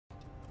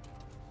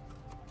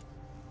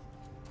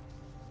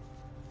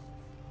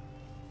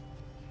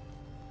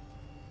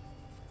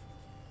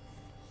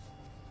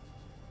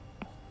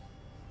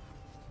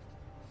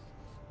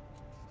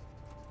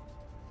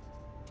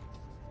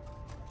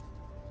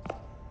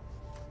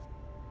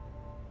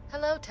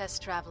Hello,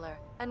 test traveler,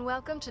 and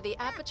welcome to the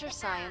Aperture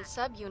Science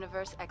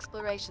Sub-Universe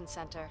Exploration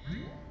Center.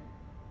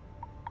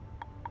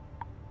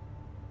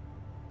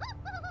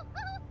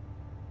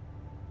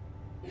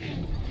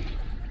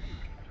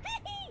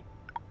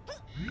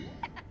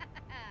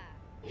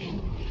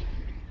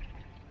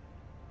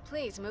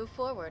 Please move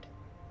forward.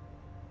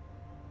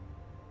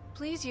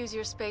 Please use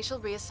your spatial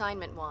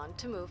reassignment wand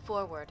to move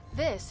forward.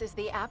 This is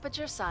the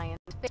Aperture Science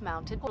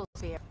mounted portal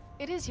sphere.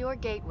 It is your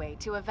gateway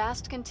to a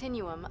vast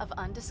continuum of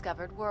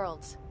undiscovered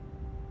worlds.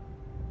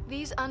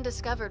 These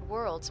undiscovered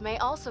worlds may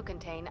also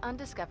contain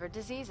undiscovered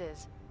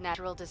diseases,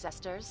 natural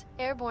disasters,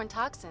 airborne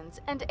toxins,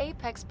 and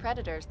apex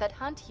predators that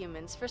hunt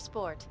humans for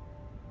sport.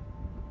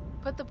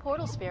 Put the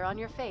portal sphere on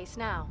your face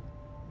now.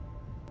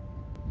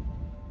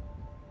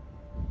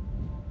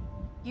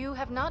 You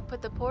have not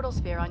put the portal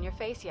sphere on your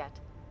face yet.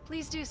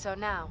 Please do so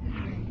now.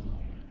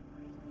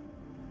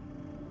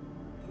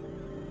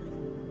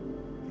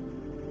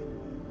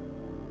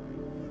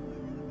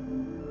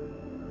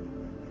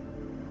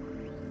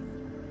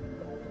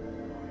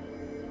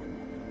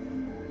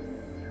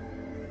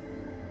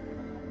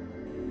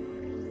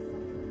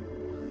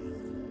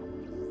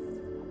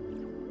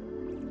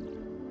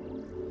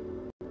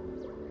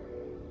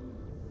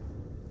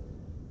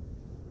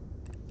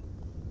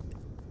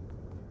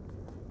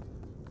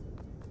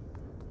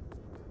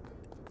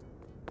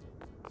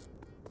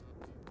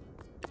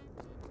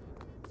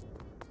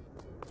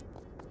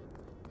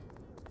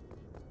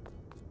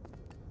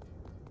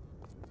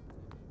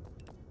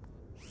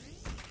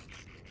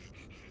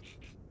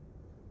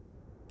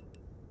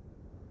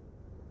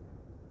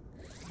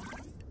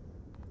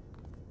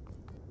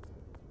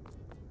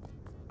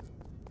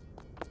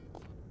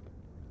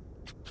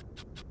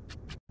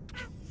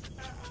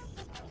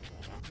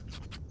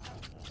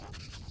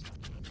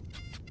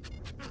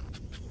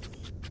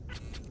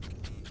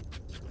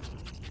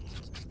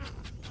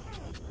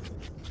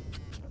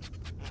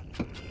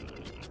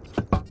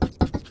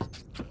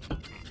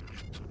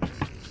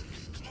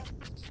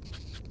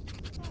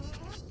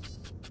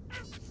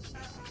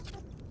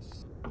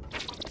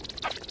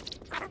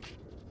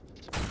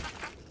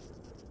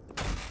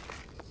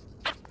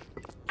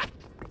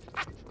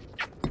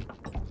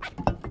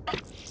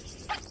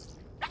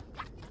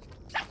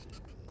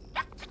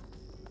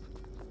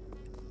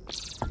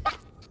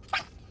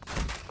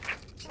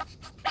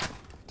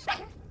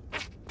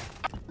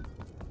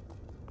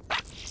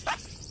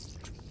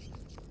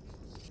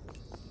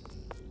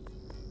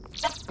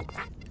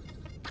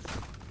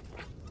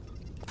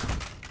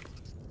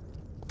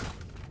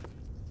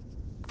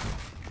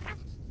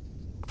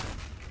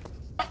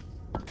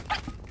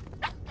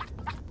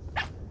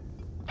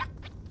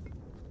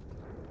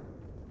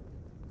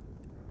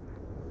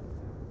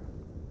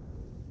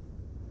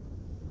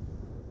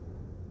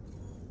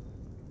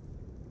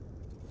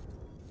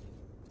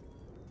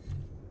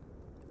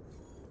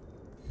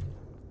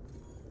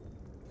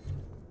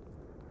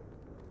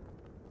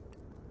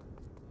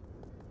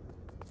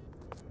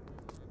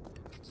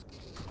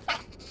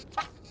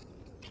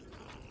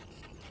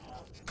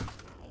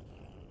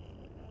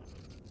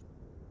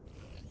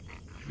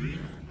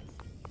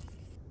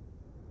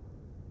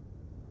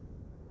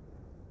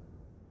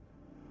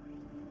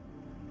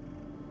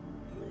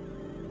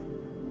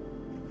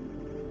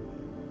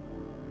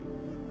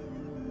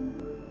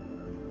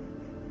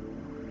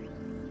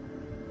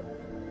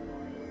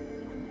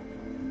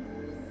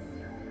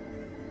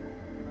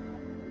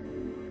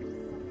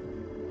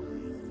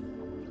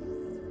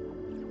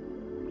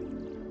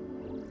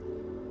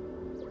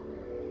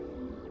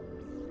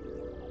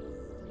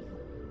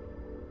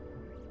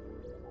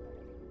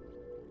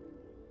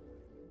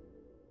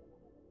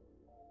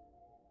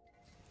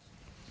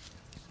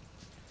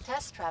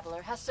 Test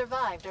Traveler has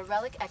survived a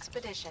relic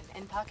expedition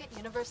in Pocket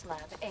Universe Lab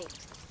 8.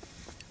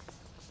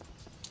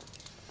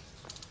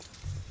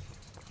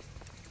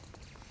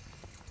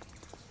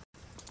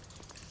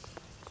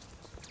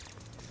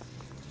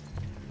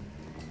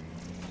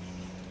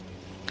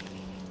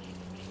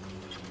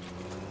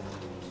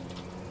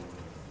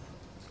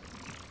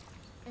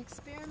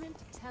 Experiment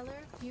Teller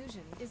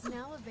Fusion is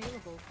now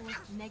available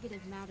for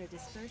negative matter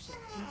dispersion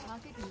in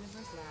Pocket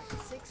Universe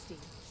Lab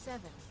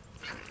 67.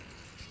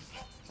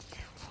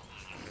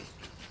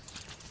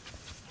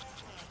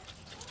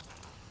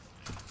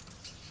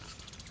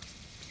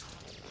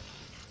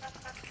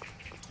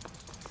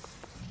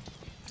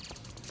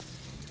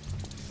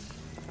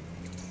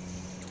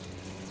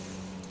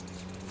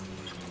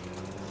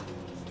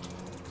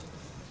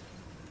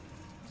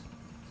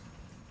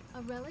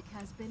 A relic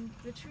has been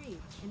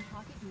retrieved in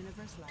Pocket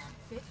Universe Lab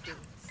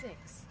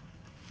 56.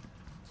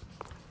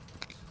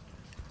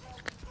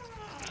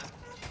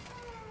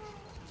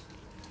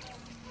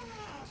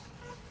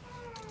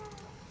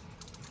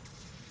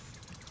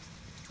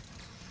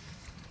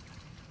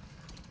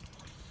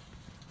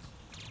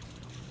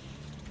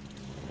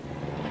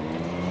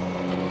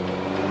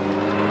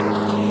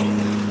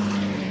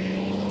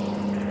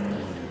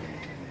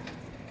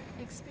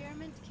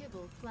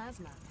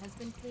 Plasma has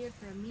been cleared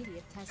for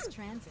immediate test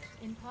transit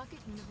in Pocket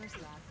Universe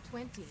Lab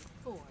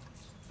 24.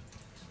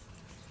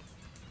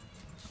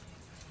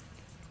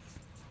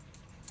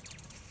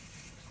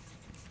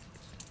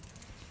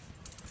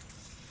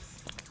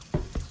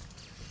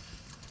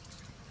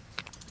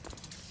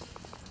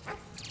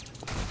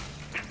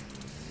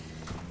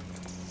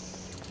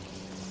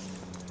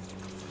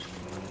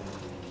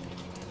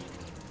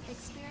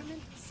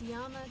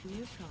 Siyama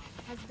neutron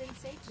has been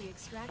safely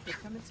extracted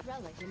from its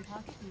relic in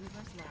Pocket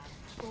Universe Lab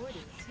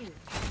 42.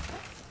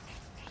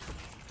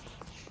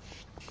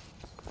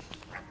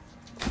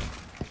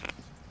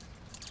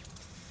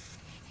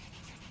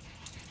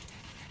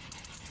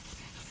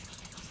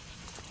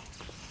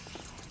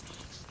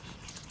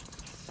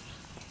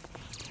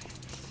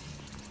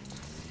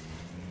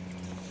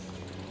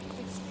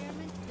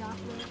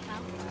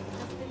 Alpha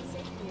has been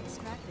safely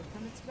extracted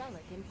from its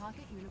relic in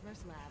Pocket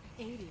Universe Lab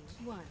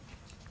 81.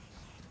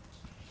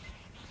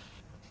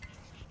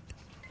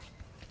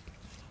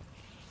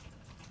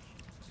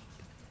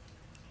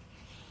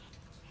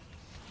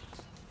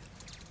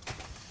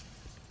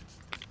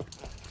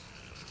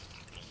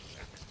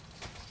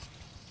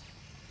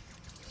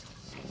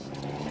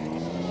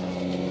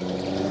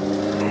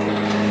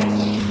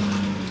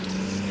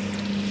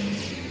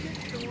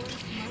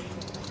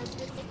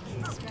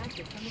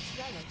 From its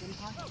relic in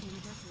Pocket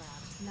Universe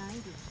Lab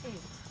 98.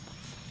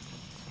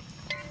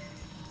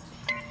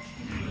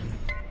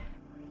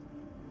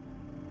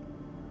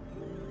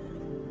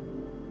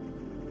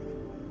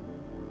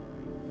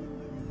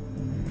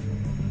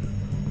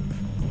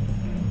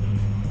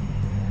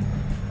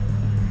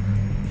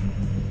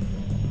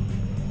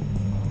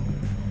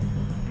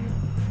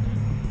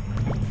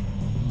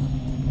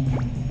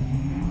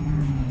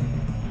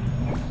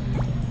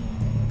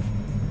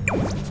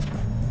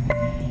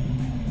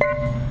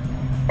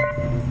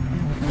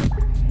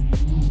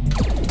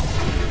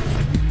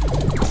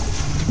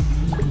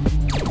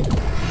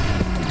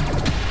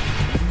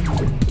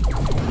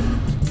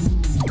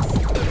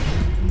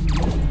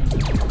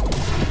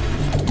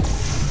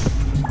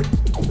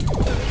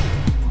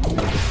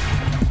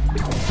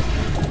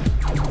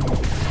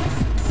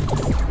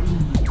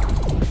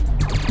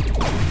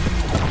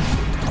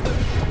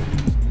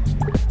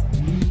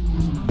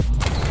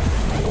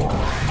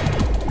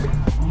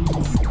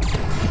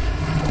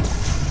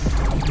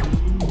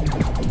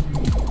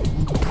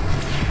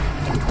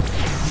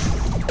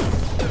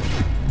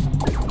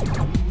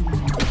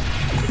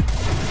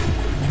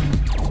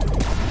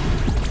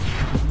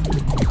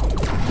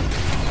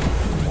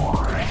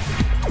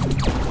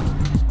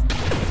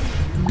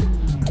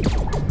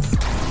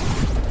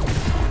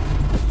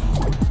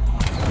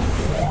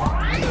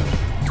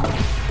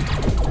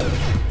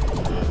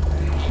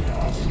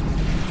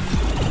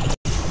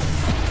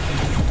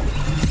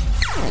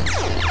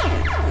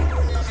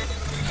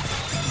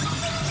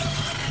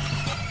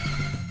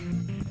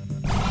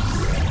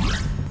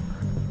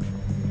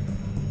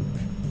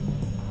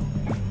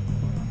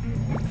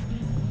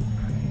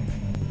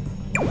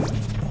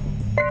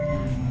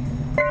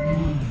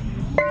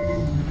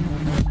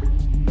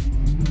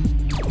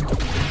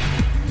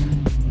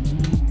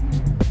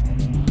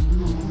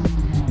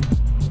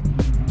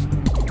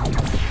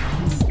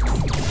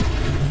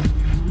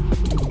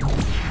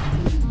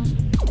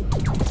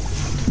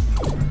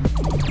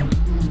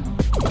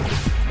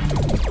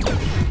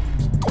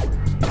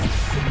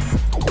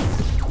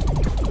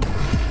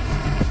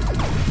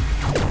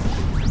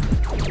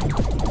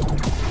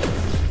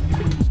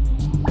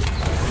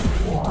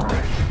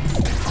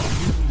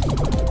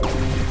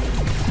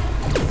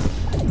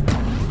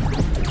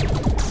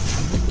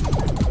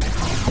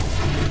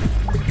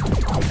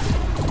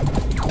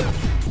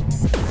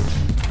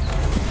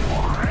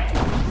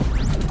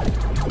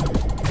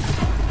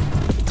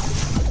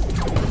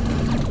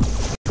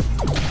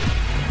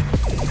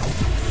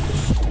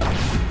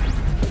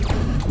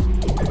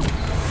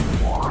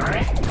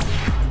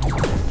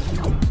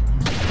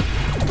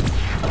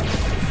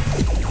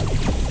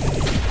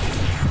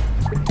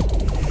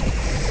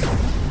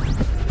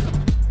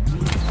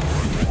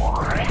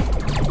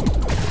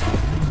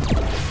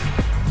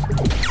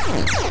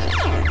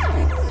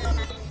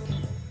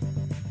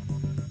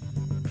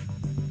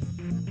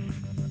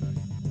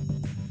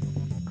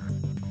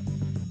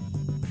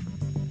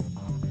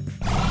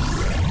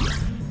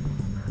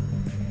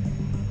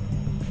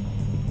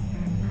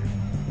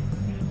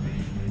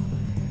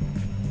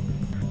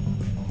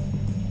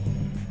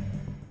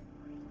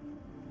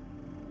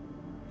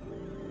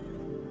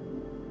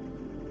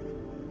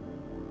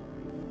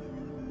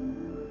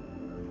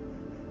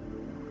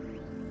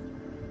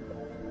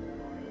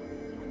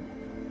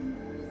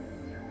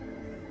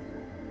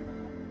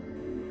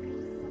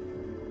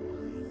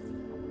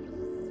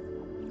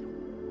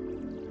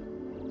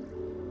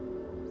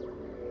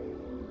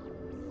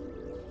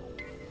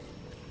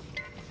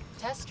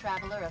 Test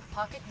traveler of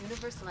Pocket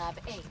Universe Lab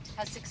 8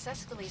 has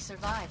successfully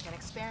survived an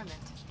experiment.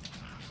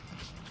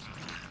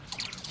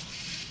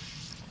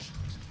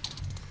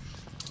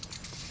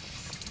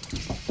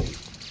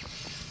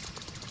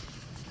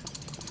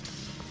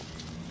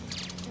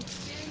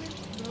 Experiment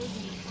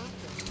Rosie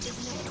Opera is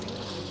now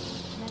available.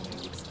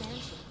 Metric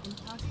expansion in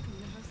Pocket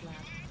Universe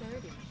Lab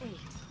 38.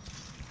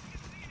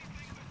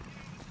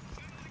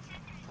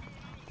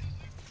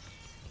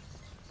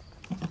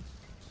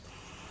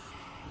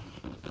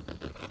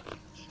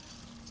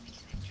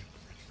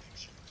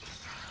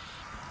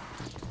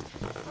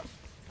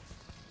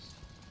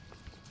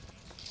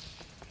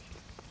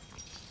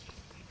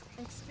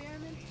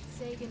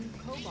 weakened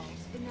cobalt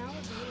is now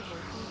available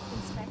for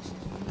inspection.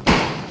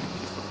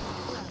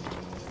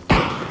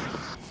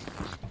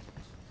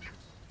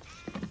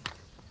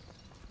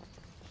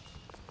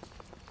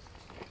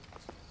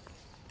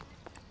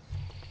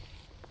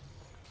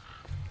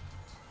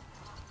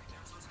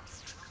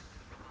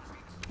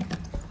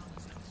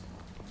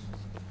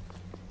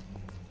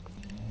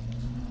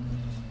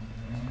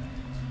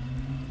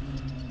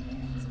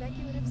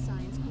 Speculative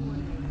science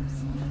coordinators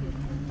needed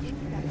for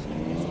introduction.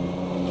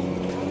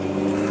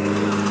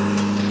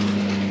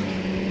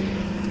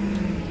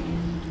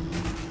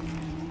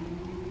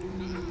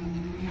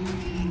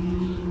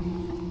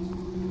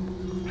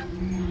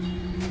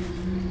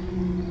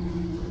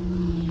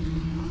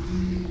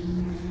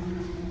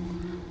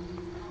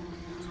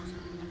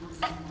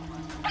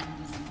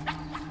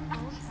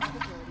 All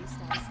probability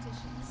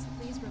statisticians,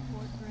 please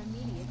report for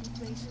immediate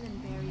inflation and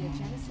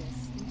baryogenesis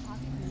in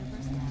Pocket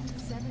Universe Lab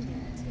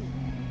 72.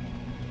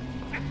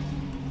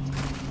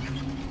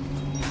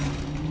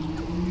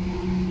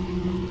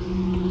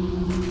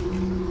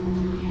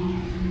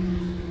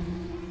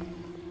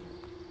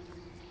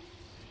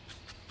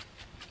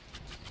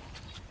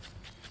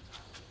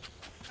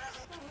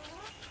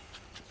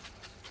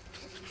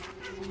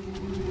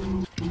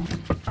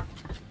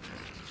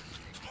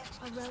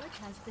 A relic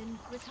has been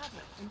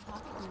recovered in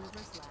Pocket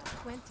Universe Lab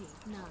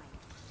 29.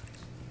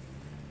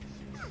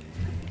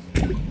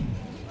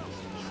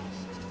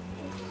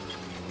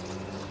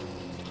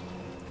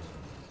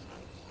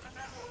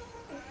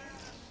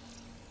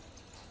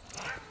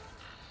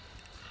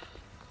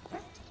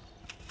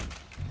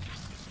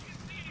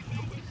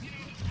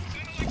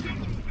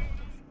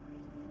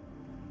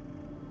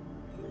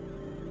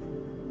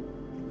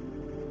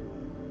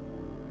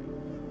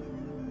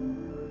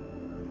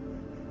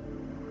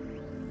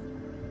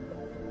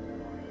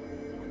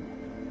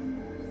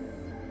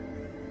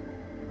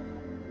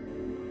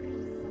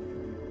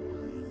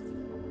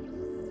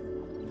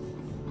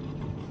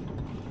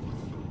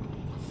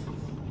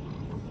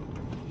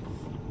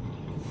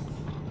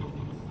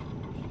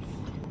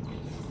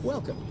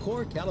 Welcome,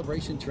 Core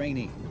Calibration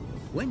Trainee.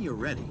 When you're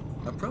ready,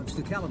 approach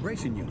the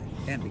calibration unit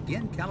and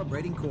begin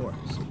calibrating cores.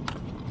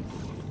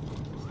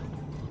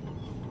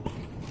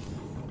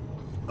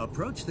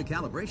 Approach the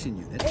calibration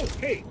unit. Oh,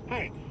 hey,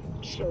 hi.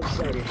 So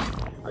excited.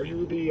 Are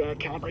you the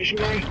calibration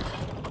guy?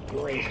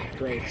 Great,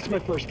 great. It's my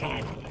first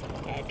time.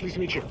 Pleased to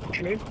meet you. What's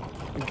your name?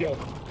 I'm Gil.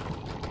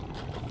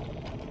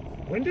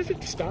 When does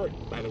it start,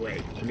 by the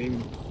way? I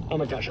mean, oh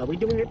my gosh, are we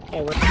doing it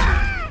already?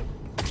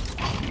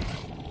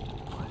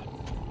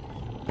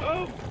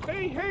 Oh,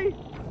 hey,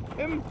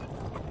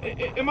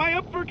 am I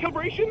up for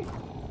calibration?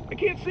 I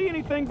can't see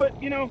anything,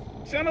 but, you know,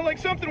 sounded like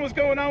something was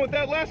going on with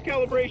that last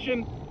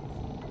calibration.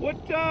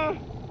 What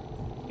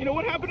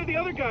happened to the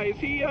other guy? Is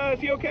he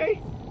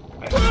okay?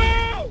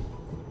 Whoa!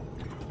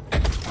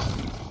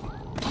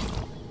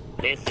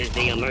 This is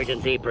the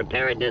Emergency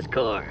Preparedness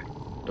Corps.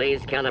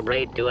 Please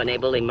calibrate to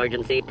enable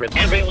emergency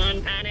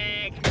Everyone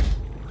panic!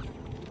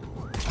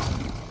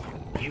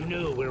 You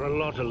know, we're a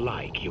lot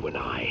alike, you and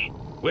I.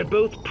 We're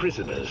both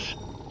prisoners.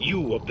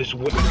 You of this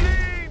world.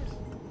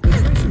 The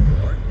Tracer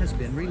Core has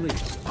been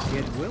released.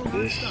 It will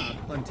not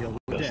stop until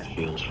we're Just dead.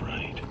 feels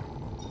right.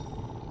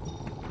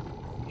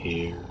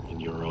 Here in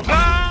your own.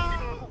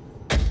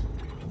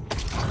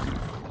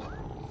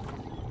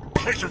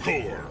 Tracer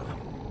Core!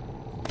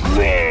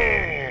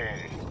 The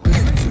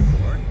Tracer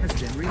Core has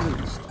been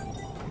released.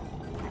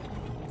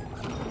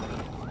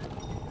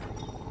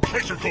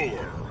 Tracer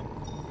Core!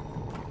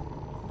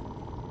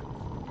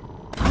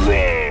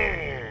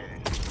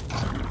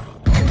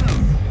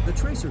 The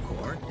Tracer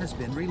Core has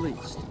been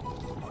released.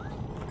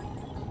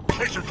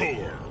 Tracer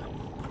Core!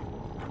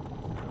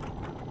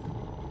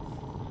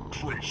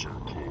 Tracer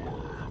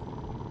Core.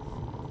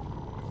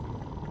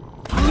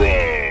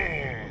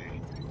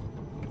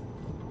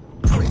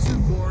 Tracer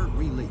Core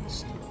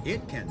released.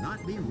 It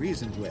cannot be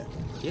reasoned with.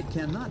 It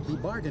cannot be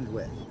bargained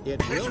with.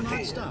 It will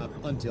not stop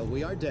until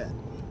we are dead.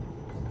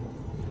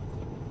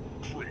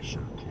 Tracer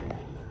Core.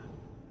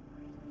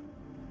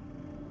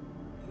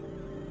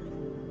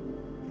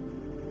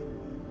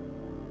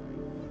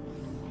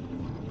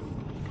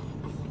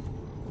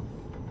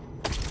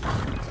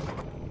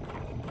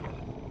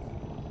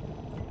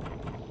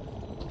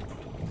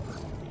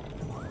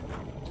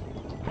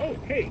 Oh,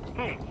 hey,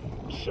 hi.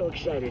 I'm so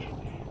excited.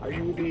 Are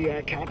you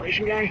the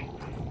calibration guy?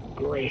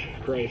 Great,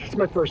 great. It's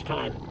my first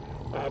time.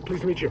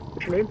 Pleased to meet you.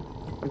 What's your name?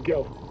 I'm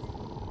Gil.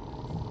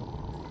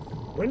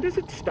 When does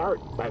it start,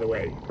 by the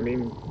way? I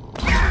mean...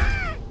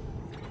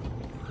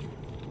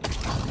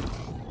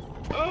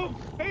 Oh,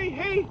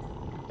 hey,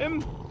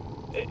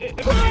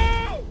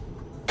 Whoa!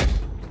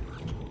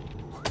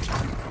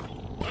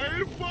 I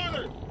need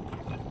father!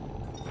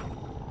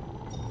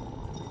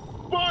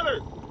 Father!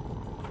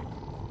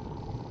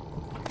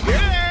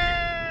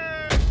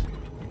 Yeah!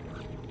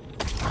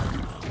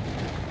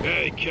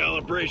 Hey,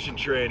 calibration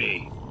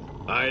trainee.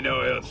 I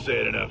know I don't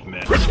say it enough,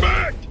 man.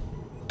 Respect!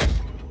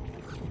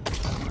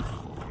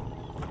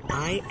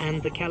 I am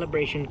the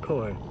calibration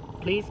core.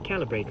 Please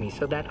calibrate me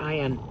so that I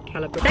am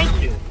calibrated.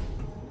 Thank you!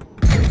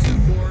 The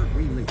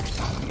released.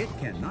 It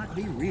cannot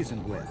be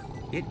reasoned with.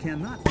 It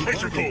cannot be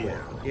bargained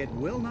with. It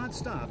will not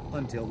stop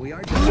until we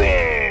are done.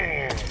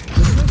 The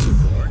tracer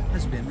core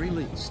has been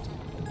released.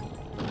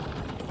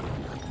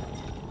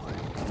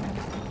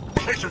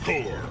 Tracer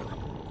core.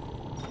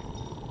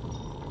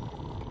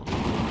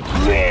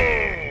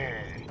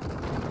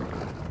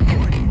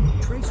 Warning,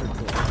 tracer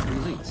core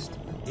released.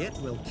 It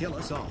will kill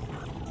us all.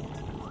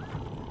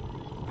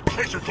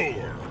 Tracer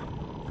core.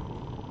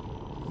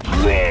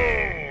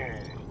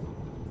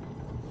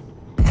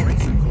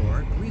 Tracer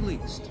core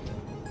released.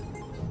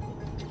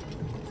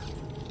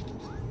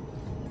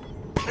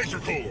 Tracer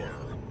core.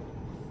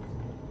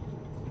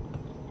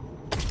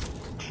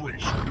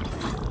 Tracer.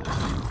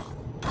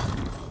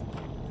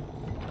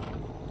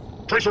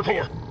 Tracer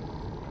core.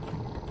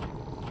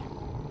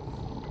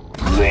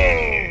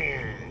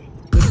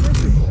 The tracer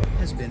core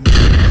has been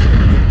released.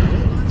 It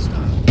will not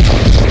stop.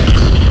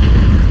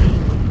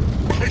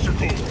 Tracer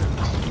core.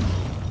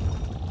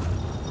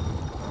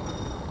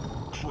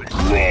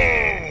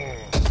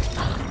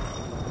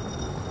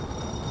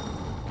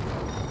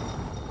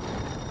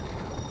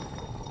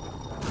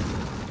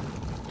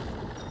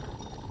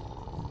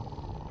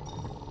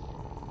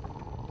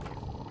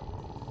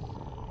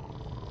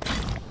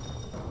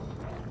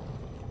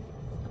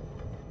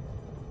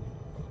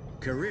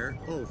 Career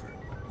over.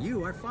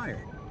 You are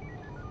fired.